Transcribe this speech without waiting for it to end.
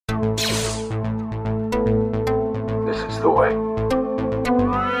the way.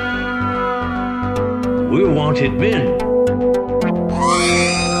 We're wanted men.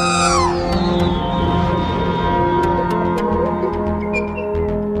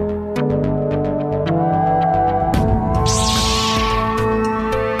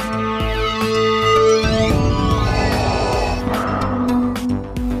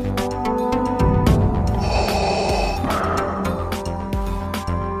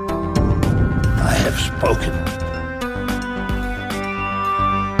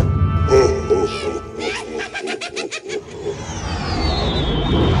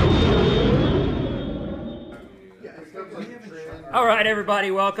 All right,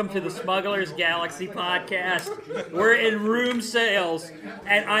 everybody, welcome to the Smugglers Galaxy podcast. We're in room sales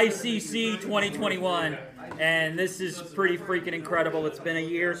at ICCC 2021, and this is pretty freaking incredible. It's been a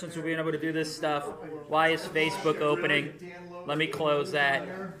year since we've been able to do this stuff. Why is Facebook opening? Let me close that.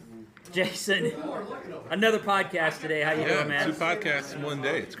 Jason, another podcast today. How you doing, man? 2 podcasts in one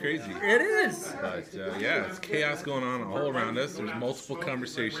day. It's crazy. It is. But, it's chaos going on all around us. There's multiple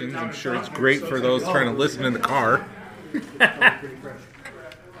conversations. I'm sure it's great for those trying to listen in the car.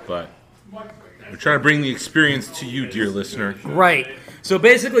 But we're trying to bring the experience to you, dear listener. Right. So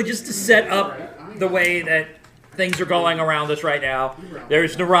basically, just to set up the way that things are going around us right now,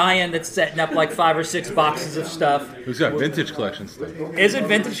 there's Narayan that's setting up like 5 or 6 boxes of stuff. Who's got vintage collection stuff? Is it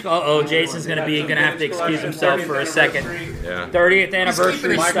vintage? Oh, Jason's gonna have to excuse himself for a second. Yeah. 30th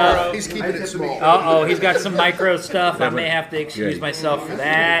anniversary stuff. He's keeping it small. Oh, he's got some micro stuff. I may have to excuse myself for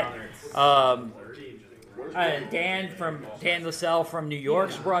that. Dan LaSalle from New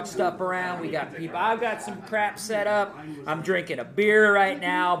York's brought stuff around. We got people. I've got some crap set up. I'm drinking a beer right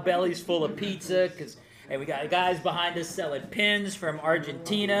now. Belly's full of pizza and we got guys behind us selling pins from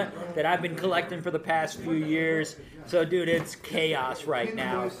Argentina that I've been collecting for the past few years. So, dude, it's chaos right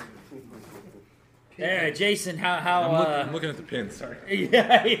now. There, Jason, I'm looking at the pins. Sorry.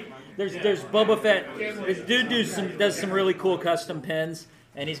 Yeah, there's Boba Fett. This dude does some really cool custom pins.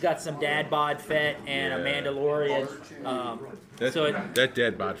 And he's got some Dad Bod Fett and a Mandalorian. That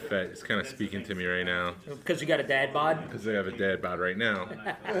Dad Bod Fett is kind of speaking to me right now. Because you got a Dad Bod? Because I have a Dad Bod right now.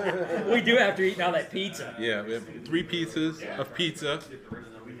 We do after eating all that pizza. Yeah, we have 3 pieces of pizza.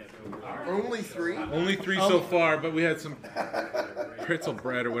 Only 3? Only 3 so far, but we had some pretzel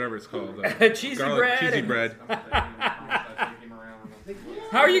bread or whatever it's called. Cheesy cheesy bread.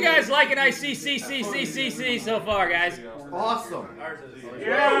 How are you guys liking ICCC so far, guys? Awesome.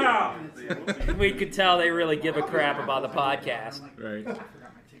 Yeah. We could tell they really give a crap about the podcast. Right.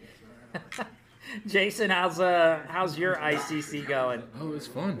 Jason, how's your ICC going? Oh, it's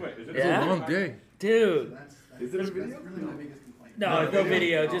fun. It's Yeah? a long day. Dude. Is there a video? No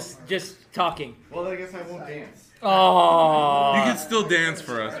video, just talking. Well, I guess I won't dance. Oh. You can still dance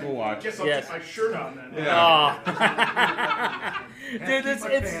for us. We'll watch. I'll Yes. keep my shirt on then. Yeah. Oh. Dude,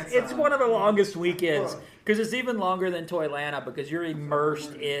 it's one of the longest weekends because it's even longer than Toylanta because you're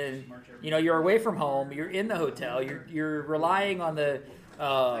immersed in, you're away from home, you're in the hotel, you're relying on the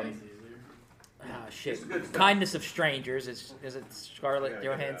kindness of strangers. Is it Scarlett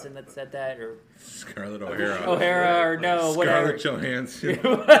Johansson that said that or Scarlett O'Hara? Or no, whatever. Scarlett Johansson.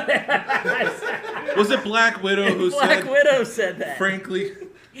 Was it Black Widow who Black Widow said that? Frankly,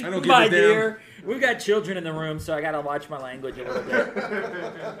 I don't give My a damn. dear, we've got children in the room, so I gotta watch my language a little bit.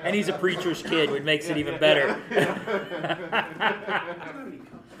 And he's a preacher's kid, which makes it even better.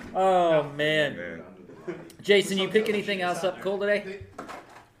 Oh man. Jason, you pick anything else up cool today?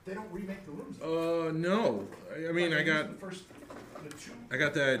 They don't remake the rooms. No. I mean, I got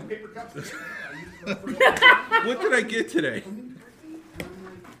that. What did I get today?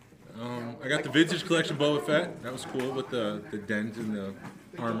 I got the vintage collection Boba Fett. That was cool with the dent and the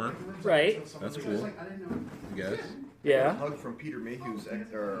armor. Right. That's cool. I guess. Yeah. Hug from Peter Mayhew's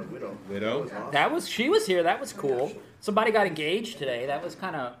widow. Widow. She was here. That was cool. Somebody got engaged today. That was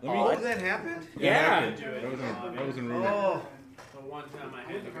kind of Oh, odd. that happened? Yeah. That was in rumor. Oh.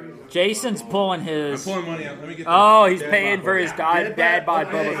 Jason's pulling I'm his. pulling money out. Let me get. Oh, he's paying for his dad bod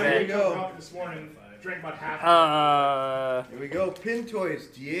Boba There you Fett. go. This morning, drank about half. Here we go. Pin toys.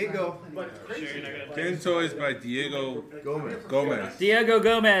 Diego Pin Toys by Diego Gomez. Diego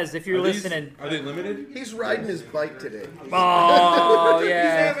Gomez, if you're listening. Are they limited? He's riding his bike today. Oh, He's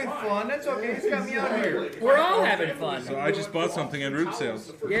yeah. having fun. That's okay. He's got me out here. We're all having fun. So I just bought something in room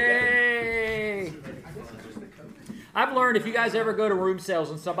sales. Yay! I've learned if you guys ever go to room sales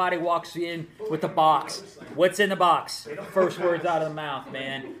and somebody walks in with a box, what's in the box? First words out of the mouth,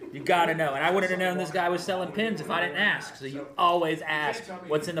 man. You gotta know. And I wouldn't have known this guy was selling pins if I didn't ask. So you always ask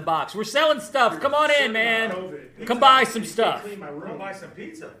what's in the box. We're selling stuff. Come on in, man. Come buy some stuff. Clean my room. Buy some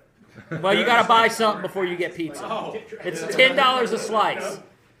pizza. Well, you got to buy something before you get pizza. It's $10 a slice.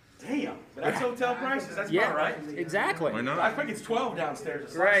 Damn, that's hotel prices. That's Yeah, about right. exactly. Why not? I think it's 12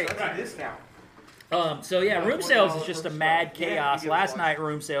 downstairs. Right. That's a discount. So yeah, room sales is just a mad chaos. Last night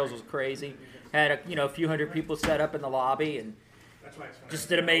room sales was crazy. Had a few hundred people set up in the lobby and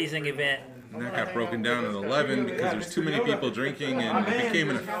just an amazing event. And that got broken down at 11 because there's too many people drinking, and it became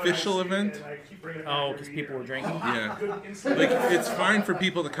an official event. Oh, because people were drinking? Yeah. Like, it's fine for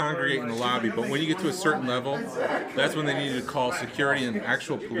people to congregate in the lobby, but when you get to a certain level, that's when they needed to call security and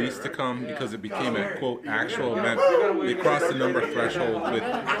actual police to come because it became a, quote, actual event. They crossed the number threshold with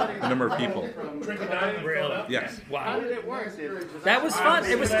the number of people. Really? Yes. Wow. That was fun.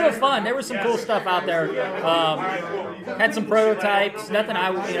 It was still fun. There was some cool stuff out there. Had some prototypes. Nothing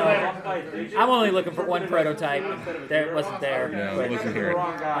I'm only looking for one prototype. There wasn't there. No, it wasn't here.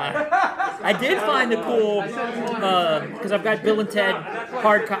 I did find the cool because I've got Bill and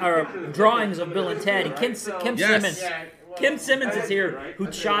Ted drawings of Bill and Ted and Kim Simmons. Kim Simmons is here,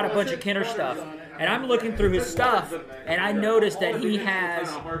 who shot a bunch of Kenner stuff. And I'm looking through his stuff, and I noticed that he has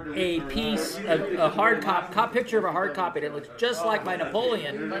a piece, a hard cop picture of a hard copy that looks just like my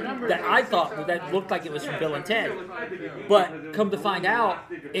Napoleon that I thought that looked like it was from Bill and Ted. But come to find out,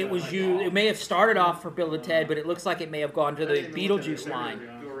 it may have started off for Bill and Ted, but it looks like it may have gone to the Beetlejuice line.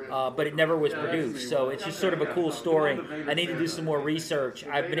 But it never was produced, so it's just sort of a cool story. I need to do some more research.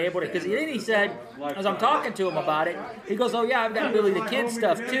 I've been able to, because then he said, as I'm talking to him about it, he goes, "Oh yeah, I've got Billy the Kid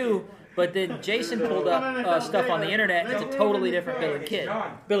stuff too." But then Jason pulled up stuff on the internet. It's a totally different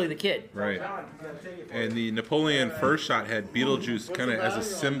Billy the Kid. Right. And the Napoleon first shot had Beetlejuice kind of as a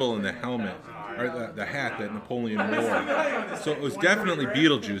symbol in the helmet, or the hat that Napoleon wore. So it was definitely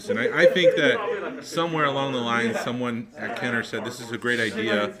Beetlejuice. And I think that somewhere along the line, someone at Kenner said, this is a great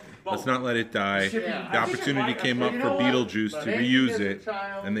idea. Let's not let it die. The opportunity came up for Beetlejuice to reuse it,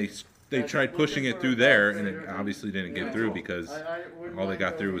 and they tried pushing it through there, and it obviously didn't get through because all they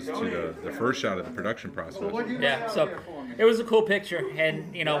got through was to the first shot of the production process. Yeah, so it was a cool picture,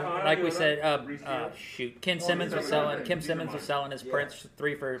 and like we said, Kim Simmons was selling his prints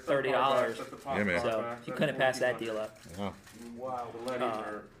 3 for $30. Yeah, man. So you couldn't pass that deal up. Wow.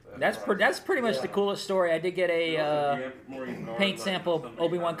 That's pretty much the coolest story. I did get a paint sample of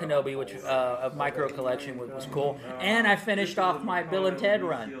Obi-Wan Kenobi, which of micro collection was cool, and I finished off my Bill and Ted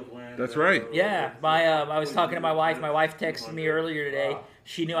run. That's right. Yeah, I was talking to my wife. My wife texted me earlier today.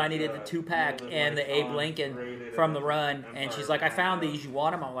 She knew I needed the 2-pack and the Abe Lincoln from the run, and she's like, "I found these. You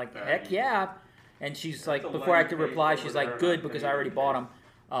want them?" I'm like, "Heck yeah!" And she's like, before I could reply, she's like, "Good, because I already bought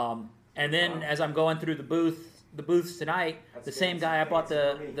them." And then as I'm going through the booths tonight, the same guy I bought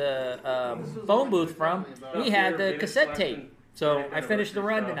the phone booth from, he had the cassette tape. So I finished the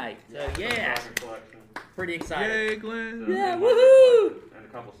run tonight. So yeah, pretty excited. Yay, Glenn! Yeah, woohoo!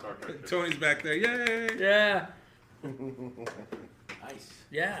 Tony's back there. Yay! Yeah. Nice.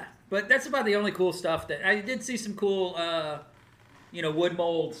 Yeah, but that's about the only cool stuff that I did see. Some cool, wood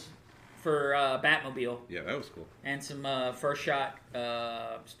molds for Batmobile. Yeah, that was cool. And some first shot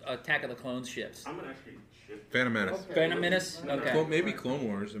Attack of the Clones ships. Phantom Menace. Phantom Menace. Okay. Well, maybe Clone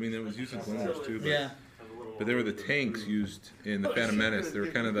Wars. I mean, it was used in Clone Wars too. But, Yeah. But they were the tanks used in the Phantom Menace. They were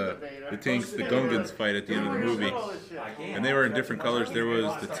kind of the tanks the Gungans fight at the end of the movie. And they were in different colors. There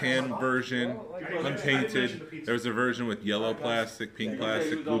was the tan version, unpainted. There was a version with yellow plastic, pink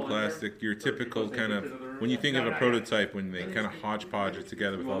plastic, blue plastic. Your typical kind of, when you think of a prototype, when they kind of hodgepodge it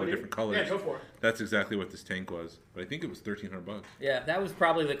together with all the different colors. That's exactly what this tank was. But I think it was $1,300. Yeah, that was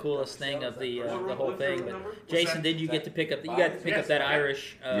probably the coolest thing of the whole thing. But Jason, did you get to pick up? You got to pick up that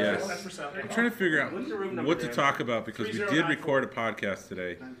Irish. Yes. I'm trying to figure out what to talk about because we did record a podcast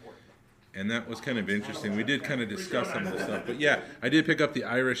today, and that was kind of interesting. We did kind of discuss some of the stuff, but yeah, I did pick up the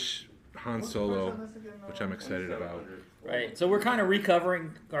Irish Han Solo, which I'm excited about. Right. So we're kind of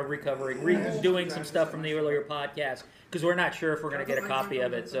redoing some stuff from the earlier podcast because we're not sure if we're going to get a copy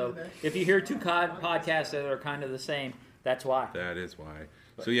of it. So if you hear two podcasts that are kind of the same, that's why. That is why.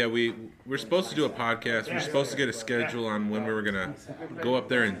 So yeah, we're supposed to do a podcast. We're supposed to get a schedule on when we were gonna go up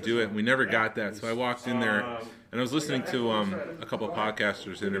there and do it. We never got that. So I walked in there and I was listening to a couple of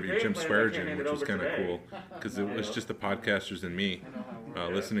podcasters interview Jim Swearigan, which was kind of cool because it was just the podcasters and me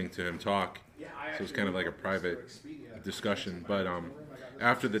listening to him talk. So it was kind of like a private discussion. But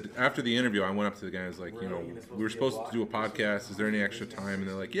after the interview, I went up to the guy and was like, we were supposed to do a podcast. Is there any extra time? And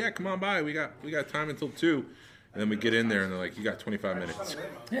they're like, yeah, come on by. We got time until 2. And then we get in there, and they're like, you got 25 minutes.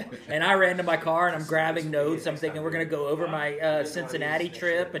 And I ran to my car, and I'm grabbing notes. I'm thinking we're going to go over my Cincinnati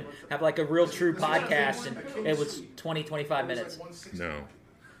trip and have like a real true podcast. And it was 25 minutes.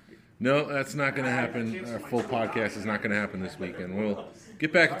 No, that's not going to happen. Our full podcast is not going to happen this weekend. We'll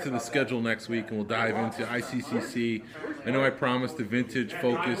get back into the schedule next week, and we'll dive into ICCC. I know I promised a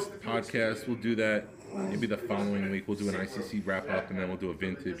vintage-focused podcast. We'll do that maybe the following week. We'll do an ICC wrap-up, and then we'll do a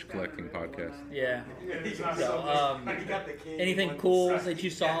vintage collecting podcast. Yeah. So, anything cool that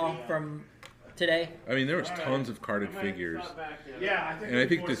you saw from today? I mean, there was tons of carded figures. Yeah, And I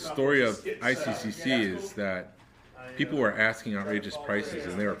think the story of ICCC is that people were asking outrageous prices,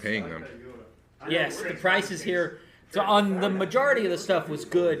 and they were paying them. Yes, the prices here. So on the majority of the stuff was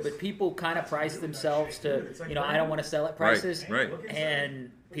good, but people kind of priced themselves to, I don't want to sell at prices. Right.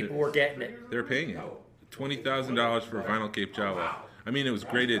 And people were getting it. They're paying it. $20,000 for a vinyl Cape Jawa. I mean, it was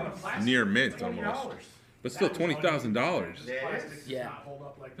graded near mint almost, but still $20,000. Yeah,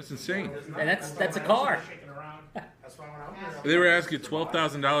 That's insane. and that's a car. They were asking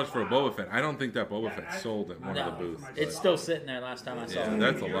 $12,000 for a Boba Fett. I don't think that Boba Fett sold at one of No, the booths. it's still sitting there. Last time I saw Yeah, it.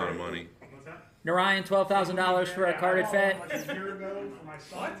 that's a lot of money. Narayan, $12,000 for a carded Fett. A year ago for my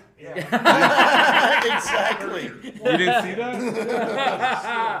son. Exactly. You didn't see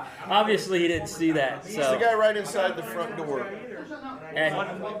that? Obviously, he didn't see that. He's the So, guy right inside the front door. and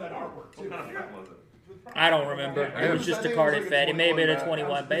I don't remember. It was just a carded Fett. It may have been a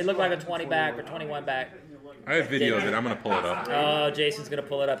 21, but it looked like a 20 back or 21 back. I have video of it. I'm going to pull it up. Oh, Jason's gonna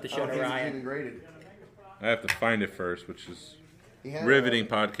pull it up to show He's Narayan. even graded. I have to find it first, which is He had riveting He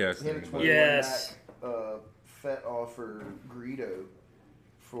had a podcasting. 21 Yes. back, Fett offer Greedo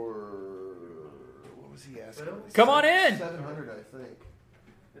for what was he asking? Come on in. 700, I think.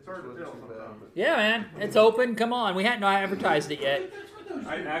 It's hard to tell sometimes. Yeah, man, it's open. Come on, we hadn't advertised it yet.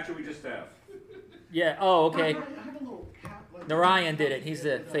 Actually, we just have. Yeah. Oh, okay. Narayan did it. He's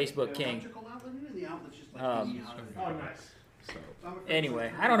the Facebook king. Oh, nice.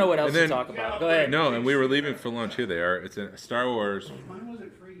 Anyway, I don't know what else And then- to talk about. Go ahead. No, and we were leaving for lunch. Here they are. It's a Star Wars,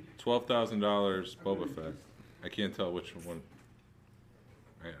 $12,000 Boba Fett. I can't tell which one.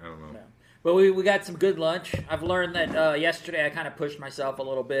 I don't know. No. But we got some good lunch. I've learned that yesterday I kind of pushed myself a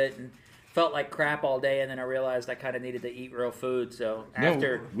little bit and felt like crap all day, and then I realized I kind of needed to eat real food. So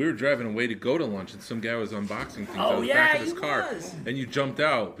after No, we were driving away to go to lunch, and some guy was unboxing things Oh, out of the yeah, back of his he car, was. and you jumped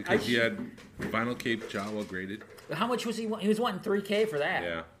out because he had vinyl Cape Jawa graded. how much was he? He was wanting $3,000 for that.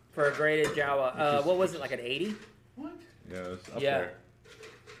 Yeah. For a graded Jawa. What was it, like an 80? Yeah, it was up Yeah.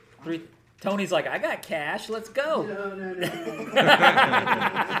 there. Tony's like, I got cash. Let's go.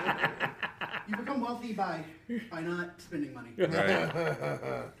 You become wealthy by not spending money.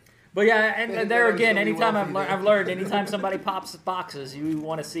 Right. But yeah, and there again, anytime I've learned, anytime somebody pops boxes, you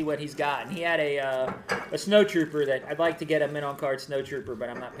want to see what he's got. And he had a snow trooper that I'd like to get a mint on card snow trooper, but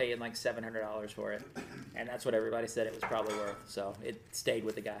I'm not paying like $700 for it. And that's what everybody said it was probably worth. So it stayed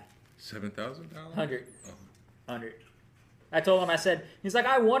with the guy. $7,000? 100. 100. I told him, I said, he's like,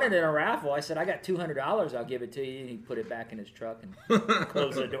 I won it in a raffle. I said, I got $200. I'll give it to you. And he put it back in his truck and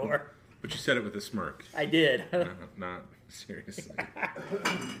closed the door. But you said it with a smirk. I did. Not seriously.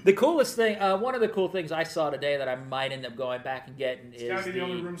 The coolest thing, one of the cool things I saw today that I might end up going back and getting It's gotta is be the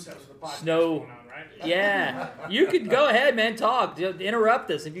only the room sales with the podcast snow. going on, right? Yeah, you could go ahead, man. Talk. Interrupt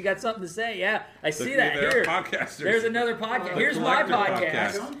us if you got something to say. Yeah, I see that They're here. podcasters. There's another podcast. Here's my Collector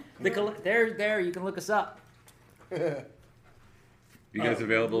podcast. podcast. There. You can look us up. You guys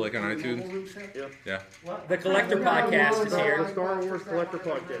available like on iTunes? Yeah. The Collector Podcast is The here. Star Wars Collector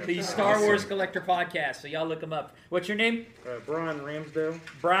Podcast. The Star Wars Collector Podcast. So y'all look them up. What's your name? Brian Ramsdale.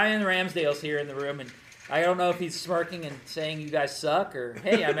 Brian Ramsdale's here in the room, and I don't know if he's smirking and saying you guys suck or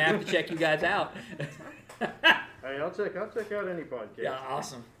hey, I'm gonna have to check you guys out. Hey, I'll check out any podcast. Yeah,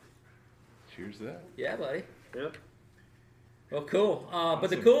 awesome. Cheers to that. Yeah, buddy. Yep. Well, cool. But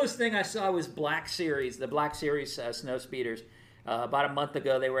the coolest thing I saw was Black Series, the Black Series snow speeders. About a month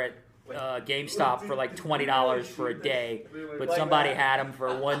ago, they were at GameStop for like $20 for a day, but somebody had them for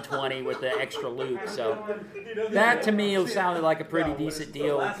 $120 with the extra loop. So that to me sounded like a pretty decent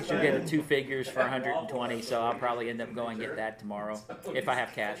deal because you're getting two figures for $120. So I'll probably end up going and get that tomorrow if I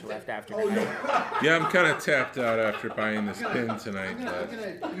have cash left after tonight. Yeah, I'm kind of tapped out after buying this pin tonight,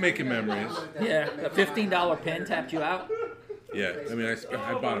 but I'm making memories. Yeah, a $15 pin tapped you out. Yeah, I mean,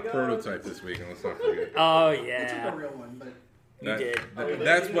 I bought a prototype this week, and let's not forget. Oh It's yeah, a real one, but you did.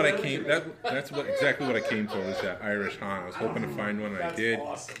 That's what I came. That's exactly what I came for was that Irish Han. I was hoping to find one, and I did.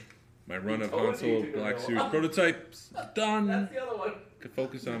 My run of Han Solo Black Series prototypes done. Could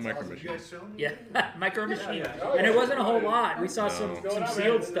focus on Micro Machines. Yeah, Micro Machine, and it wasn't a whole lot. We saw some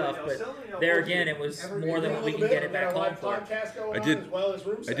sealed stuff, but there again, it was more than what we can get it back home for.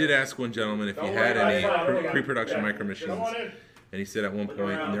 I did ask one gentleman if he had any pre-production Micro Machines, and he said at one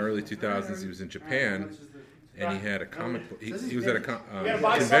point in the early 2000s he was in Japan. and he had a comic book. He Says was he's at a gotta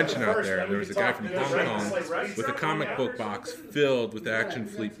buy convention something out first, there, then and there we was a can guy talk. from Do this Hong right- Kong like right with a shot, comic yeah. book box filled with Action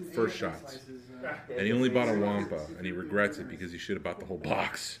Fleet first shots. And he only bought a Wampa, and he regrets it because he should have bought the whole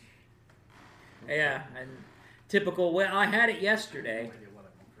box. Yeah, and typical. Well, I had it yesterday.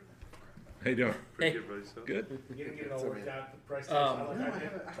 How you doing? Hey, Good. You didn't get it all worked out. The price Um, tag's not No, I like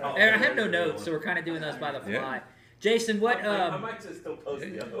have that. it. I have no notes, so we're kind of doing those by the fly. Yeah. Jason, what? I might just still post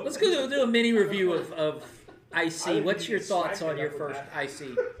the other. Let's go do a mini review of IC. What's your thoughts on your first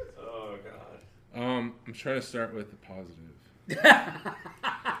IC? Oh god. I'm trying to start with the positive.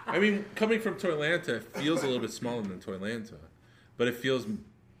 I mean, coming from Toylanta, it feels a little bit smaller than Toylanta, but it feels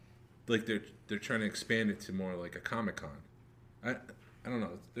like they're trying to expand it to more like a Comic-Con. I don't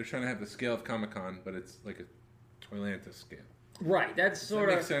know. They're trying to have the scale of Comic-Con, but it's like a Toylanta scale. Right. That's sort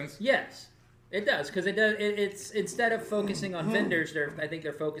of make sense? Yes, it does because it does. It's instead of focusing on vendors, I think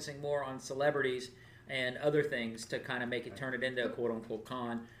they're focusing more on celebrities and other things to kind of make it turn it into a quote unquote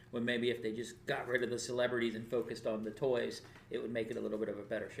con. When maybe if they just got rid of the celebrities and focused on the toys, it would make it a little bit of a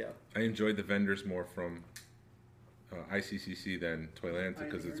better show. I enjoyed the vendors more from ICCC than Toylanta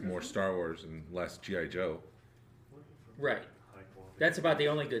because it's more Star Wars and less G.I. Joe. Right. That's about the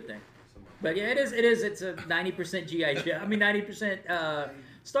only good thing. But yeah, it is. It's a 90% GI Joe. I mean, 90%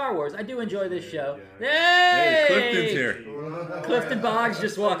 Star Wars. I do enjoy this show. Hey, Hey, Clifton's here. Clifton Boggs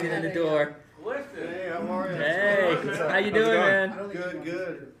just walking in the door. Hey, how are you? Hey, how you doing, man? Good,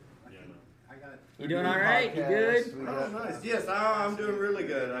 good. You doing all right? You good? Oh, nice. Yes, I'm doing really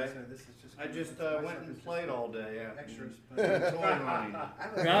good. I just went and played all day. Yeah. Toy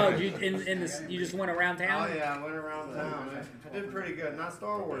hunting. No, you just went around Oh town. yeah, I went around town. I did pretty good. Not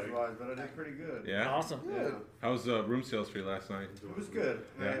Star Wars wise, but I did pretty good. Yeah. Awesome. Yeah. How was room sales for you last night? It was good.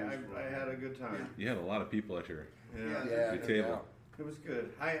 Yeah. I had a good time. You had a lot of people at your Yeah. table. It was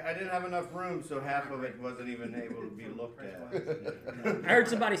good. I didn't have enough room, so half of it wasn't even able to be looked at. I heard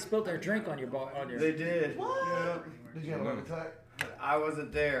somebody spilled their drink on your ball. They did. Yeah. Did you have a heart attack? I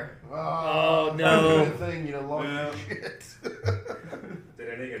wasn't there. Oh, no. Good thing you know, long Yeah. shit. Did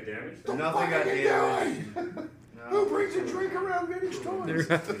anything get damaged? Nothing got damaged. Who brings a drink around vintage toys?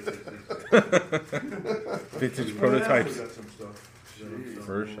 Vintage prototypes. Got some stuff.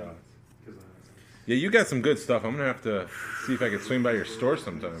 First shot. Yeah, you got some good stuff. I'm gonna have to see if I can swing by your store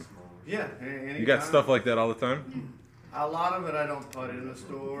sometime. Yeah. You got stuff like that all the time? A lot of it I don't put in the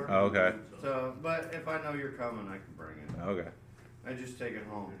store. Oh, okay. So, but if I know you're coming, I can bring it. Okay. I just take it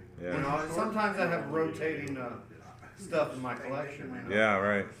home. Yeah. You know, sometimes I have rotating stuff in my collection. You know? Yeah,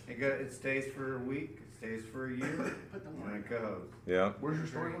 right. It stays for a week. It stays for a year, and it goes. Yeah. Where's your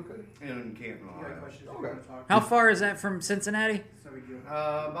store located? In Canton, Ohio. Okay. How far is that from Cincinnati?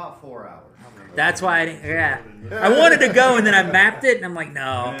 About 4 hours. That's why I didn't. Yeah, I wanted to go and then I mapped it and I'm like,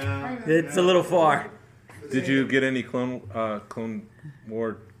 no, it's a little far. Did you get any Clone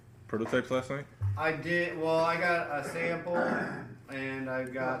War prototypes last night? I did. Well, I got a sample, and I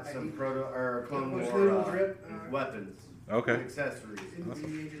got some Clone War weapons, Okay. accessories.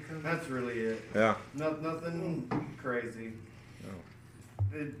 That's really it. Yeah. Nothing crazy. No.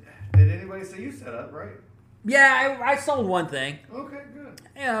 Did anybody say you set up, right? Yeah, I sold one thing. Okay, good.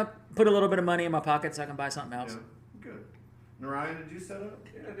 Yeah, put a little bit of money in my pocket so I can buy something else. Yeah, good. Narayan, did you set up?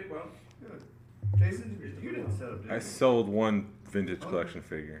 Yeah, I did well. Good. Jason, you didn't set up, did you? I sold one vintage collection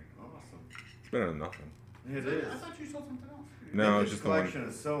figure. Awesome. It's better than nothing. It is. I thought you sold something else. No, Vintage it's just the one. collection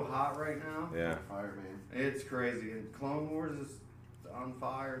is so hot right now. Yeah. Fire, man. It's crazy. And Clone Wars is on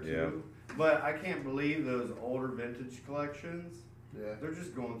fire too. Yeah. But I can't believe those older vintage collections. Yeah. They're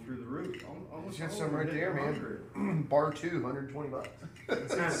just going through the roof. Almost You got all some of them right hit there, man. 100. Bar 2, $120.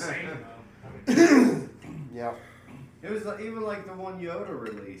 It's insane though. Yeah. It was like, even like the one Yoda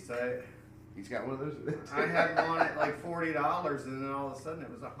release. He's got one of those. I had one at like $40, and then all of a sudden it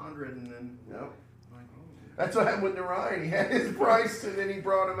was $100, and then Yep. like, oh. That's what happened with Narayan. He had his price, and then he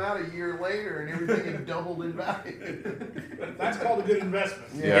brought him out a year later, and everything had doubled in value. That's called a good investment.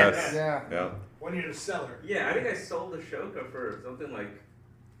 Yes. Yeah. Yeah. When you're the seller. Yeah, I think I sold the Shoka for something like,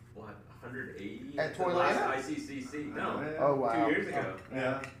 what, 180? At the last Toylanta? ICCC? No. Oh, wow. 2 years ago.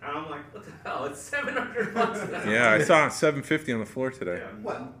 Yeah. And I'm like, what the hell? It's $700 now. Yeah, I saw it $750 on the floor today. Yeah.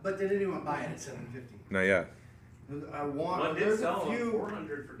 Well, but did anyone buy it at $750? Not yet. I want. One did There's sell a few.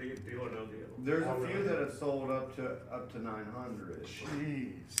 400 for deal or no deal. There's a few that have sold up to 900.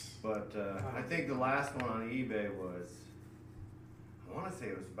 Jeez. But I think the last one on eBay was, I want to say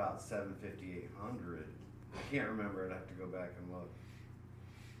it was about 750, 800. I can't remember. I'd have to go back and look.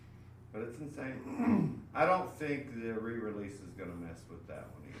 But it's insane. I don't think the re-release is going to mess with that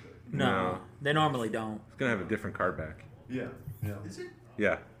one either. No, No. they normally don't. It's gonna have a different card back. Yeah. Yeah. Is it?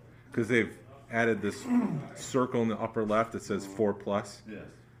 Yeah, because they've added this circle in the upper left that says 4+, Yes.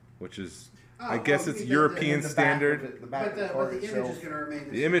 which is, Oh, I guess well, it's because European The back of standard. it, the back But of the the card image itself. is going to remain the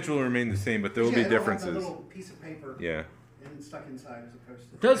same. The image will remain the same, but there will be Yeah, it'll have the differences. little piece of paper Yeah. and stuck inside as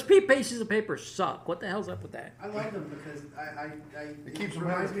opposed to. Those pieces of paper suck. What the hell's up with that? I love them because It keeps them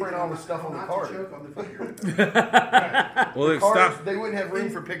reminds having to me print that all the I'm stuff on the not card. to choke on the finger. Well, they've Cards, stopped. they wouldn't have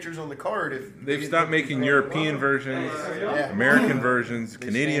room for pictures on the card if They've stopped making European versions, Yeah. American versions, They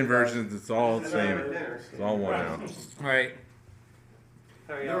Canadian standardize. versions. It's all the same. It's all one now. All right.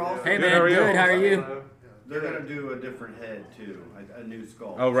 They're also, Hey Good, man, how are you? good. How are you? they're gonna do a different head too, a new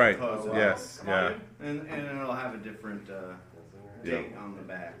skull. Oh right. Supposedly. Yes. Yeah. And it'll have a different date on the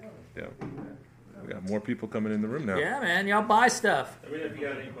back. Yeah. We got more people coming in the room now. Yeah, man. Y'all buy stuff. Let me know if you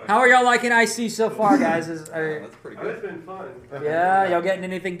got any questions. How are y'all liking IC so far, guys? That's pretty Oh, it's been fun. Yeah, y'all getting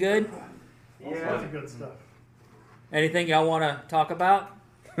anything good? All sorts of good stuff. Anything y'all want to talk about?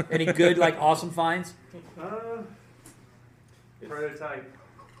 Any good, like awesome finds? Prototype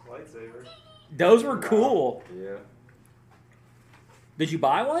lightsaber. Those were cool. Yeah. Did you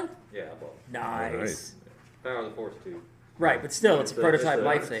buy one? Yeah, I bought Nice. nice. Power of the Force 2. Right, but still, it's a prototype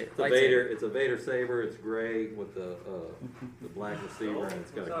lightsaber. It's a Vader. It's a Vader saber. It's gray with the black receiver, and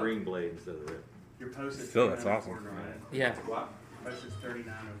it's got a green blade instead of red. Your postage. Still, that's awesome. Yeah. Postage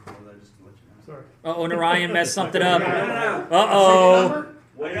 3904, though, just to let you know. Sorry. Uh-oh, Narayan messed something up. No. Uh-oh.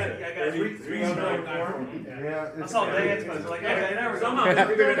 I got 309. Yeah, I saw dance, but I was like, okay, never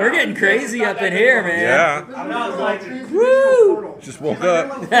We're getting crazy up in here, man. Yeah. I was like, Woo! Just woke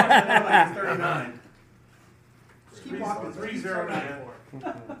up. 39. Just keep walking. 3094.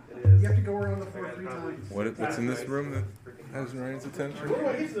 You have to go around the floor 3 times. What's in this room that has Ryan's attention? Where do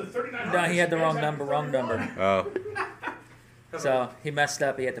I get to the 39? No, he had the wrong number. Oh. So he messed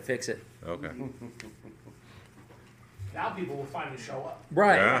up. He had to fix it. Okay. Now people will finally show up.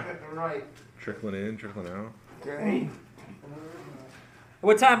 Right. Yeah. right. Trickling in, trickling out. Great.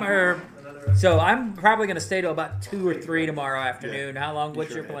 What time are... So I'm probably going to stay till about 2 or 3 tomorrow afternoon. How long?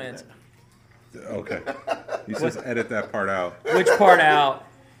 What's your plans? Okay. He says edit that part out. Which part out?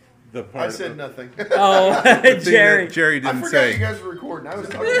 The part. I said nothing. Oh, the thing Jerry. that Jerry I didn't forgot say. you guys were recording. I was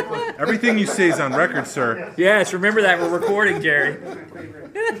talking about Everything you say is on record, sir. Yes, remember that. We're recording, Jerry. How much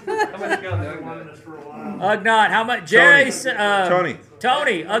you got there? Wanted us for a while. Ugnaught. How much? Jerry. Tony.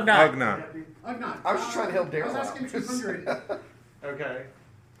 Tony. Ugnaught. Ugnaught. I was just trying to help Daryl I was asking out. 200. Okay.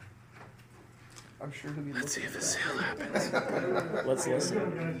 I'm sure he'll be Let's see looking if a at sale that. happens. Let's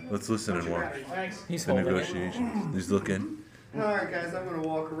listen. Let's listen and watch Thanks. He's the holding it. negotiations. He's looking. Alright guys, I'm gonna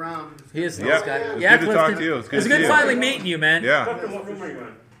walk around. He is Yeah. this guy. It's Yeah, good to talk to you. It's good It's to good see you. finally meeting you, man. Yeah. What room are you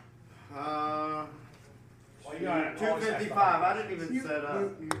in? Well, you got 255, I didn't even set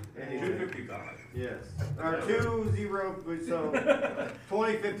up. 255. Yes. Or 20, so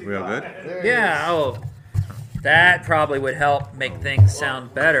 2055. We all good? There it Yeah. Oh, that probably would help make things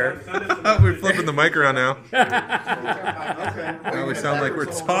sound better. We're flipping the mic around now. Okay. Now we sound like we're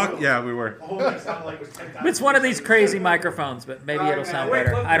talking. Yeah, we were. the whole thing sounded like it was 10 times. It's one of these crazy microphones, but maybe it'll sound Wait,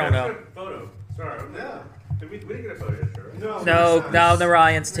 better. look, I don't let's know. get a photo. Sorry. Yeah. We didn't get a photo yet, sure. No, the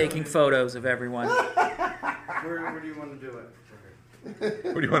Ryan's taking photos of everyone. Where do you want to do it?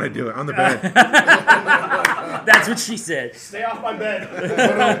 Where do you want to do it? On the bed. That's what she said. Stay off my bed.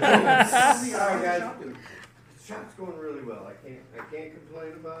 Alright guys. The shop's going really well. I can't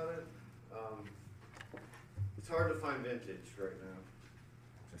complain about it. It's hard to find vintage right now.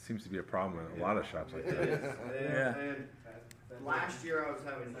 It seems to be a problem in a lot of shops like that. Yeah. And last year I was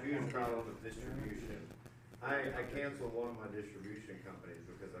having huge problems with distribution. I canceled one of my distribution companies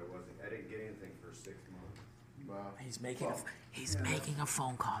because I didn't get anything for 6 months. Wow. He's making a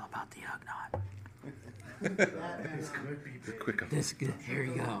phone call about the Ugnaught. Quick. Here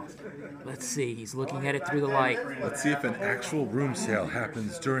you go. Let's see. He's looking at it through the light. Let's see if an actual room sale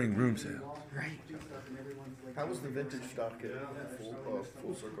happens during room sale. Right. How was the vintage stock at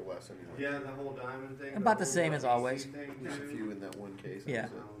full circle last time you went? Yeah, the whole diamond thing. About the same as always. There's a few in that one case. Yeah.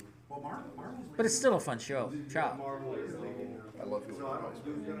 Well, Marvel's But it's still a fun show. Shop. Marvel is leading. I love who So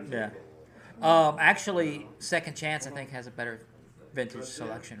who's gonna take Yeah. it? Actually, Second Chance, I think, has a better vintage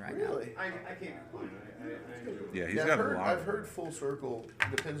selection right now. Really? I can't complain. I enjoy it. Yeah, he's Yeah, got a lot. I've heard full circle.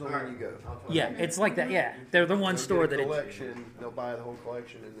 Depends on where you go. I'll talk Yeah, to you. it's like that. Yeah, they're the one They'll store get that a it, collection. They'll buy the whole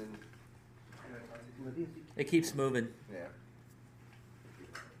collection and then it keeps moving. yeah.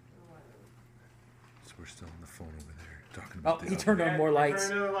 So we're still on the phone over there talking Oh, about he the. turned on more lights,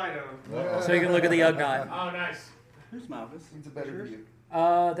 Turn another light on. so you can look at the Ugnaught. Oh, nice. Who's Malvis? Needs a better view.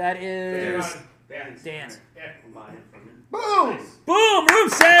 That is Dance. Dan's. Yeah. I'm buying it from him. Boom! Boom! Room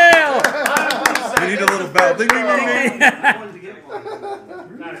sale! We need a little bell. Ding, ding, ding, ding. I wanted to get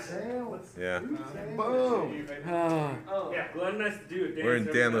one. Nice. nice. Yeah. Boom. Oh. Yeah, Glenn, nice to do it. We're in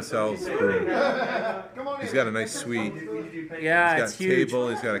Dan Lascelles' room. Come on in. He's got a nice suite. Yeah, He's it's got a huge. table.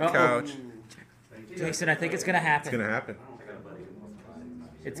 He's got a Uh-oh. couch. Jason, I think it's gonna happen. It's gonna happen.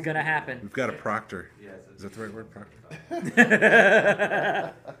 It's gonna happen. We've got a proctor. Is that the right word, proctor?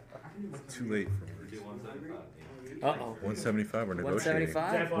 Too late for Uh-oh. 175. We're negotiating.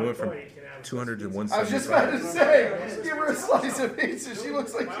 175? We went from 200 to I was just about to 175. say, give her a slice of pizza. She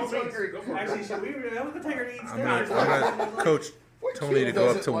looks like she's hungry. Actually, should we can take her to eat I'm gonna Coach told me to go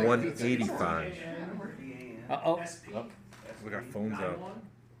up to 185. Uh-oh. We got phones out.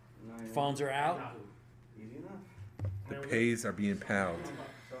 Phones are out. The pays are being piled.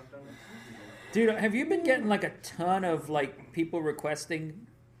 Dude, have you been getting like a ton of like people requesting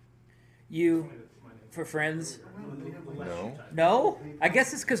you for friends? No. No? I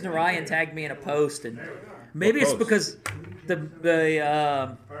guess it's because Narayan tagged me in a post, and maybe What it's post? because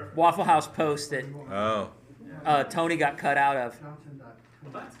the Waffle House post that Tony got cut out of.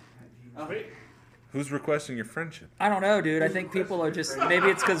 Who's requesting your friendship? I don't know, dude. I think people are just, maybe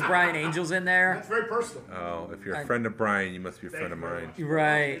it's because Brian Angel's in there. That's very personal. Oh, if you're a friend of Brian, you must be a friend of mine.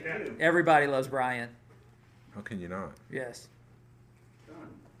 Right. Everybody loves Brian. How can you not? Yes.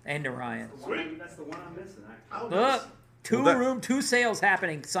 And Narayan. Sweet. That's the one I'm missing. Look, Well, two sales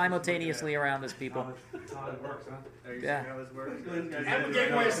happening simultaneously around us, people. How it works, huh? Yeah. And we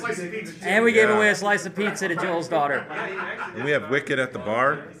gave away a slice of pizza. And we gave Yeah. away a slice of pizza to Joel's daughter. And we have Wicked at the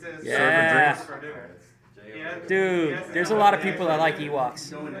bar. Yeah. Serving drinks. Dude, there's a lot of people that like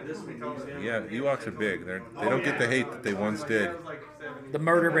Ewoks. Yeah, Ewoks are big. They don't get the hate that they once did. The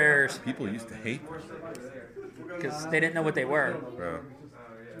Murder Bears, People used to hate them. because they didn't know what they were. Bro.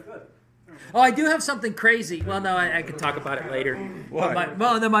 Oh, I do have something crazy. Well, no, I can talk about it later. What?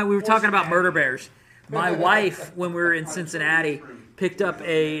 We were talking about Murder Bears. My wife, when we were in Cincinnati, picked up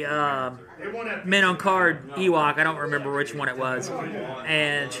a mint on card Ewok. I don't remember which one it was.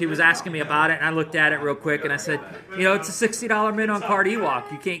 And she was asking me about it, and I looked at it real quick, and I said, it's a $60 mint on card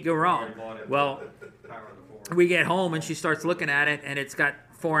Ewok. You can't go wrong. Well, we get home, and she starts looking at it, and it's got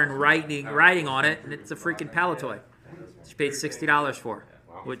foreign writing on it, and it's a freaking Palatoy. She paid $60 for it.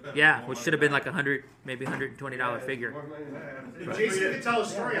 Which should have been like $100, maybe $120 figure. Jason could tell a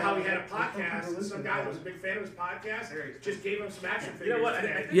story of how he had a podcast, and some guy who was a big fan of his podcast just gave him some action figures. You know what?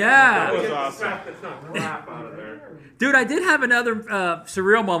 today. Yeah. That was awesome. It's not crap out of there. Dude, I did have another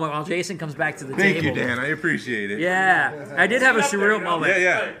surreal moment while Jason comes back to the Thank table. you, Dan. I appreciate it. Yeah, I did have a surreal moment.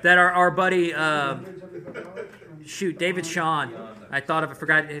 Yeah. That our buddy, David Sean. I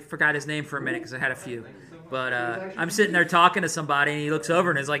forgot his name for a minute because I had a few. But I'm sitting there talking to somebody, and he looks over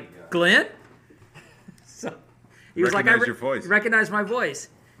and is like, "Glenn." So he was Recognize like, your voice. Recognize my voice.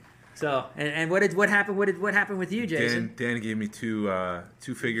 So and what happened? What happened with you, Jason? Dan gave me two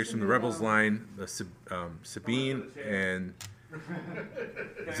figures from the Rebels line, the Sabine and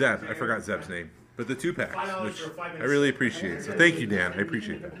Zeb. I forgot Zeb's name, but the 2-packs, which I really appreciate. So thank you, Dan. I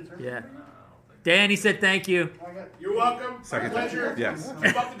appreciate that. Yeah. Dan, he said thank you. You're welcome. Second. Pleasure. Yes.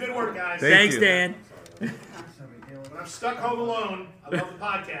 Keep up the good work, guys. Thanks, you. Dan. When I'm stuck home alone, I love the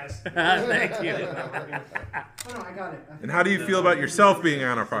podcast. Thank you. Oh, no, I got it. And how do you feel about yourself being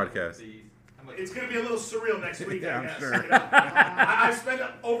on our podcast? It's going to be a little surreal next week, Yeah, I I'm guess. sure. You know? I spent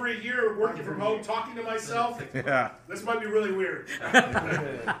over a year working from home, talking to myself. Yeah. This might be really weird.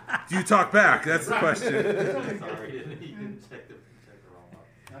 Do you talk back? That's the question.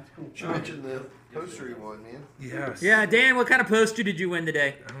 That's cool. She mentioned the postery one, man. Yes. Yeah, Dan, what kind of poster did you win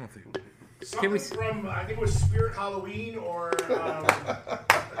today? I don't think. Something from, I think it was Spirit Halloween or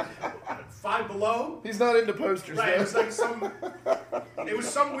Five Below. He's not into posters, Right, it though. was like it was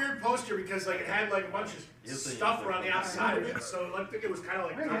some weird poster because like it had like a bunch of stuff around the outside of it, so I think it was kind of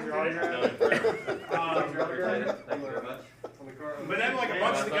like. But then like a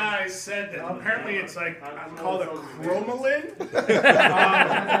bunch of the guys said that apparently it's like called a chromalin,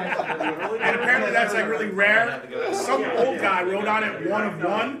 and apparently that's like really rare. Some old guy wrote on it 1 of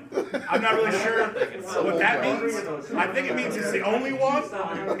 1. I'm not really sure what that means. I think it means it's the only one,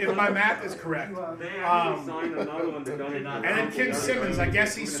 if my math is correct. And then Kim Simmons, I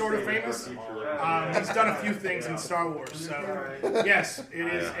guess he's sort of famous. He's done a few things in Star Wars, so yes, it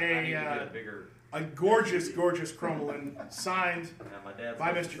is a gorgeous, gorgeous chromalin signed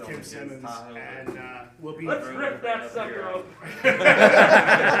by Mr. Kim Simmons, and will be. Let's rip that sucker open.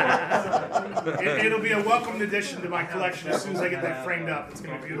 It'll be a welcomed addition to my collection as soon as I get that framed up. It's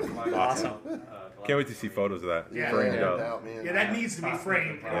gonna be beautiful. Awesome. Can't wait to see photos of that. Yeah. Framed No up. doubt, man. Yeah, that needs to be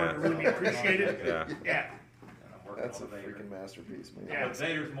framed in order to really be appreciated. Yeah. Yeah. That's a freaking masterpiece, man. Yeah.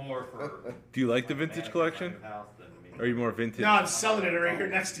 Vader's more for Do you like the vintage collection? Or are you more vintage? No, I'm selling it right here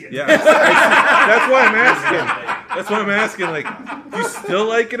next to you. Yeah, that's why I'm asking. That's why I'm asking. Like, do you still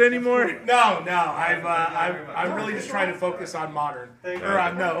like it anymore? No. I'm really just trying to focus on modern. Or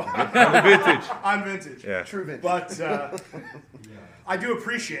on On the vintage. On vintage. Yeah. True vintage. But I do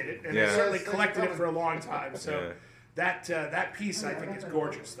appreciate it, and I Yeah. certainly collected it for a long time. So Yeah. that piece I think is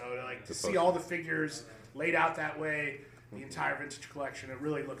gorgeous, though. Like to see all the figures laid out that way, the entire vintage collection, it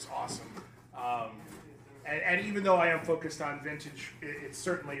really looks awesome. And even though I am focused on vintage, it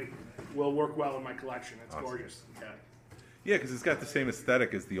certainly will work well in my collection. It's gorgeous. Yeah. Yeah, because it's got the same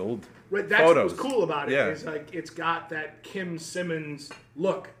aesthetic as the old Right, that's photos. what's cool about it. Yeah. Is like it's got that Kim Simmons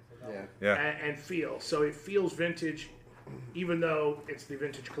look Yeah. and feel. So it feels vintage, even though it's the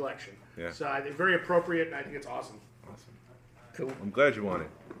vintage collection. Yeah. So I think very appropriate, and I think it's awesome. Awesome. Cool. I'm glad you won it.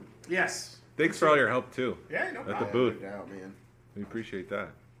 Yes. Thanks for all your help too. Yeah, no At the problem. booth. No doubt, man. We appreciate that.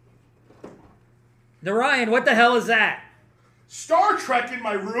 Narayan, what the hell is that? Star Trek in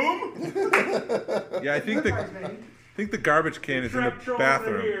my room. Yeah, I think the garbage can is in the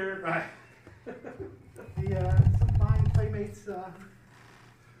bathroom. Right. Some fine Playmates.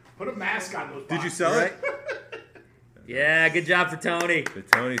 Put a mask on those. Did you boxes. sell it? Yeah, good job for Tony.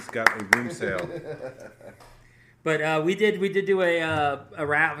 But Tony's got a room sale. But we did do a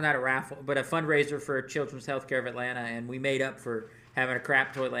raffle, not a raffle, but a fundraiser for Children's Healthcare of Atlanta, and we made up for having a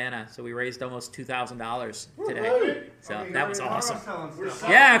crap to Atlanta. So we raised almost $2,000 today. So that was awesome.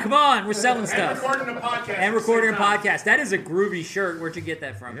 Yeah, come on, we're selling And stuff recording a podcast. and recording a podcast. That is a groovy shirt. Where'd you get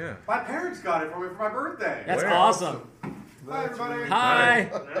that from? Yeah. My parents got it for me for my birthday. That's Where? awesome. Hi, everybody. Hi.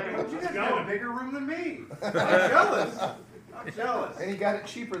 You guys got a bigger room than me. I'm jealous. I'm jealous. And he got it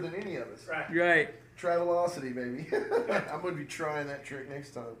cheaper than any of us. Right. Travelocity, baby. I'm going to be trying that trick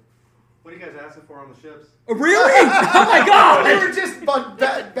next time. What are you guys asking for on the ships? Really? Oh my We God! were just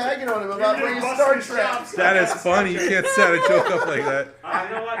bagging on him about bringing Star Trek. That is funny. You can't set a joke up like that.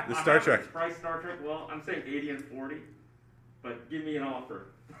 You know what? The I'm Star not gonna Trek. Price Star Trek. Well, I'm saying 80 and 40, but give me an offer.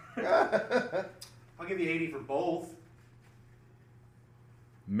 I'll give you 80 for both.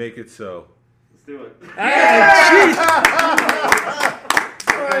 Make it so. Let's do it.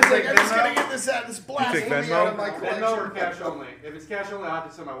 Ryan's like, I'm just going to get this out, this blast take movie out of my Venmo or collection. cash only? If it's cash only, I'll have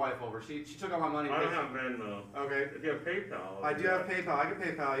to send my wife over. She took all my money. I don't have Venmo. Okay. If you have PayPal. I do have PayPal. I can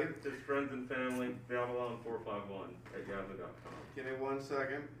PayPal you. Just friends and family, Babylon451@yahoo.com. Give me 1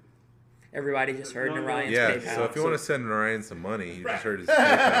 second. Everybody just heard Narayan's Yeah, PayPal. so if you want to send Ryan some money, you just heard his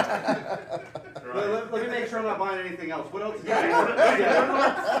PayPal. Let me make sure I'm not buying anything else. What else? So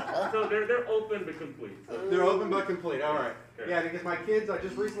they're open but complete. So. They're open but complete. All right. Okay. Yeah, because my kids, I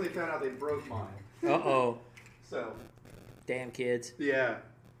just recently found out they broke mine. Uh-oh. So. Damn kids. Yeah.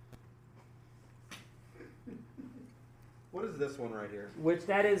 What is this one right here? Which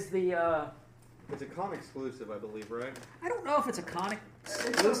that is the, It's a con exclusive, I believe, right? I don't know if it's a Conic. It's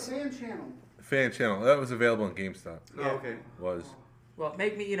a fan channel. Fan channel. That was available on GameStop. Oh, okay. Was. Well,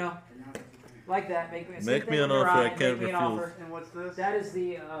 make me, like that. Make me, same Make thing me an with offer I Narayan, can't make me an refuse. offer. And what's this? That is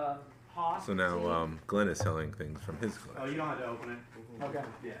the Hoth. So now Glenn is selling things from his Oh, collection. you don't have to open it. Okay.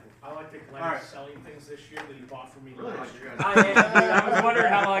 Yeah. I like that Glenn All right. is selling things this year that he bought for me Really? last year. I was wondering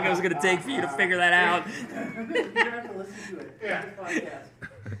how long it was going to take for you to figure that out. You have to listen to it. Yeah. Podcast.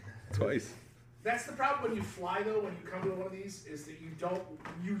 Twice. That's the problem when you fly, though, when you come to one of these, is that you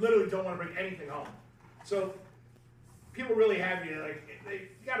literally don't want to bring anything home. So people really have you, you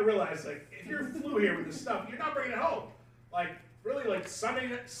got to realize, if you flew here with this stuff, you're not bringing it home. Really, Sunday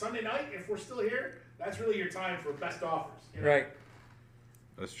night, if we're still here, that's really your time for best offers. Right.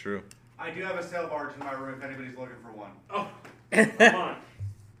 That's true. I do have a sail barge in my room if anybody's looking for one. Oh. Come on.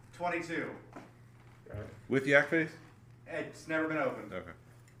 22. With Yak Face? It's never been opened. Okay.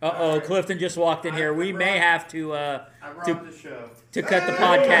 Uh-oh, Clifton just walked in here. We may have to I brought the show. to cut the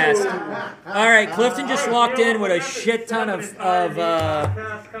podcast. All right, Clifton just walked in with a shit ton of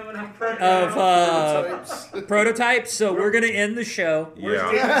prototypes, so we're going to end the show.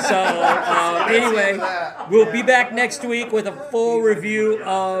 Yeah. So anyway, we'll be back next week with a full review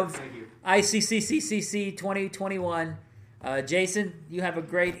of ICCC 2021. Jason, you have a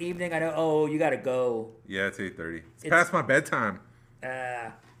great evening. I know. Oh, you got to go. Yeah, it's 8:30. It's past my bedtime.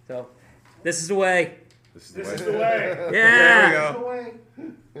 So this is the way. This is This the is way. the way. Yeah. There we go. Away.